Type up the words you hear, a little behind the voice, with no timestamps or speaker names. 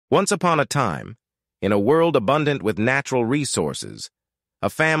Once upon a time, in a world abundant with natural resources, a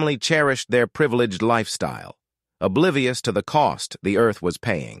family cherished their privileged lifestyle, oblivious to the cost the earth was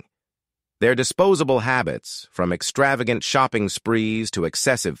paying. Their disposable habits, from extravagant shopping sprees to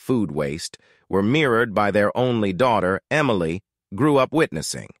excessive food waste, were mirrored by their only daughter, Emily, grew up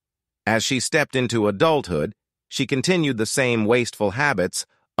witnessing. As she stepped into adulthood, she continued the same wasteful habits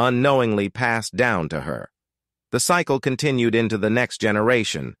unknowingly passed down to her. The cycle continued into the next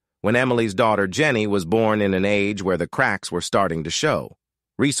generation, when Emily's daughter Jenny was born in an age where the cracks were starting to show.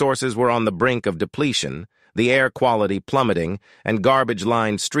 Resources were on the brink of depletion, the air quality plummeting, and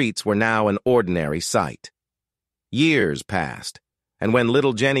garbage-lined streets were now an ordinary sight. Years passed, and when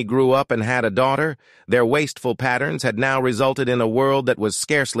little Jenny grew up and had a daughter, their wasteful patterns had now resulted in a world that was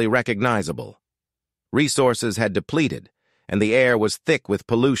scarcely recognizable. Resources had depleted, and the air was thick with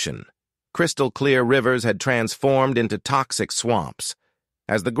pollution. Crystal-clear rivers had transformed into toxic swamps.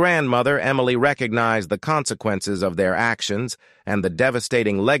 As the grandmother, Emily recognized the consequences of their actions and the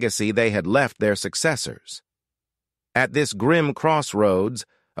devastating legacy they had left their successors. At this grim crossroads,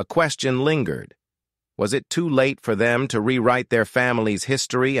 a question lingered. Was it too late for them to rewrite their family's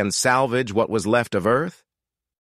history and salvage what was left of Earth?